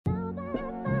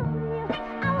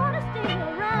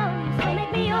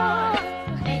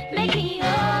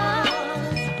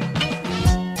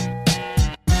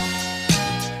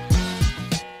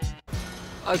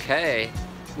Okay,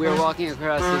 we are walking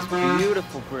across this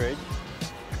beautiful bridge.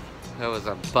 That was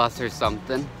a bus or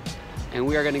something. And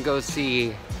we are gonna go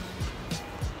see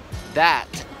that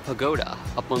pagoda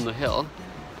up on the hill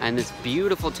and this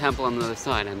beautiful temple on the other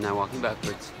side. I'm now walking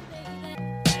backwards.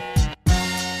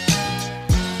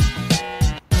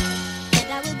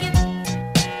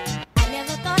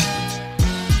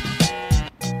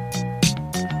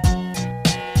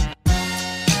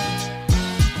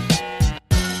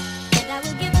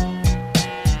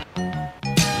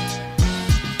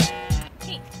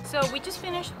 So we just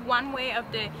finished one way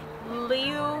of the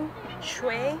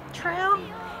Lushui trail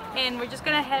and we're just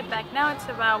gonna head back now. It's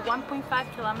about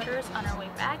 1.5 kilometers on our way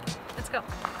back. Let's go.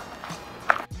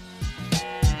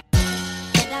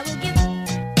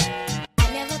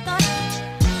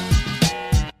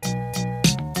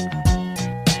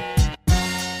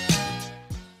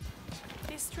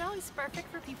 This trail is perfect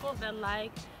for people that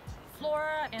like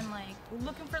flora and like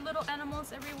looking for little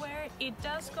animals everywhere. It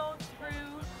does go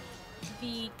through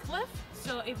the cliff,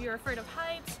 so if you're afraid of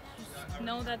heights, just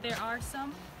know that there are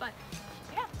some, but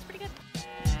yeah, it's pretty good.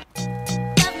 We're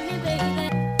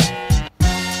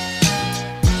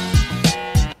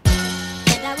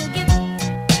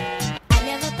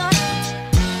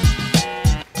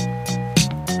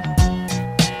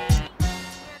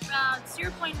about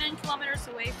 0.9 kilometers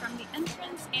away from the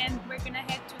entrance and we're gonna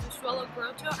head to the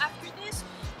Groto after this,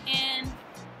 and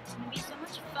it's gonna be so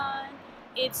much fun.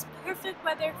 It's perfect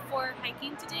weather for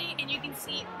hiking today and you can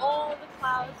see all the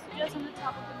clouds just on the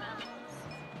top of the mountains.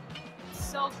 It's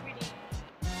so pretty.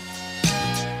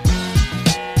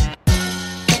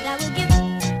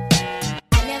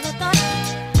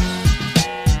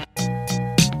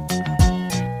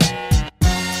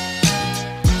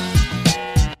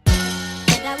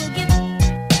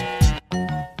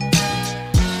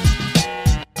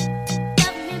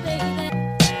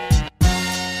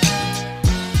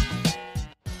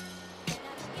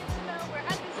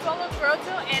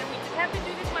 Groto, and we just have to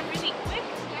do this one really quick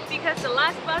because the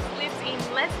last bus leaves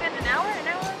in less than an hour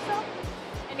or so,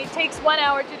 and it takes 1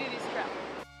 hour to do this trail.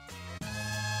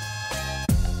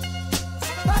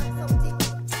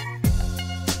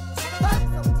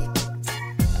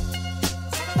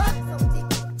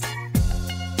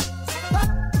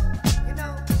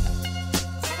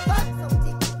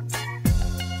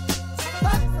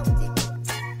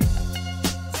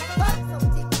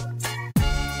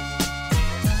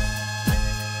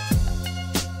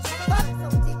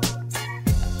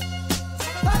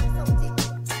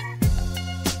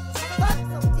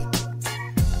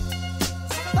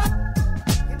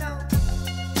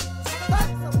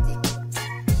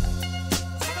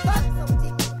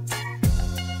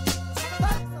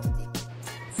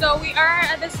 So we are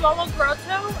at the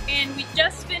Groto and we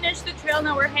just finished the trail.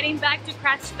 Now we're heading back to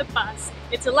catch the bus.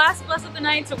 It's the last bus of the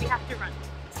night, so we have to run.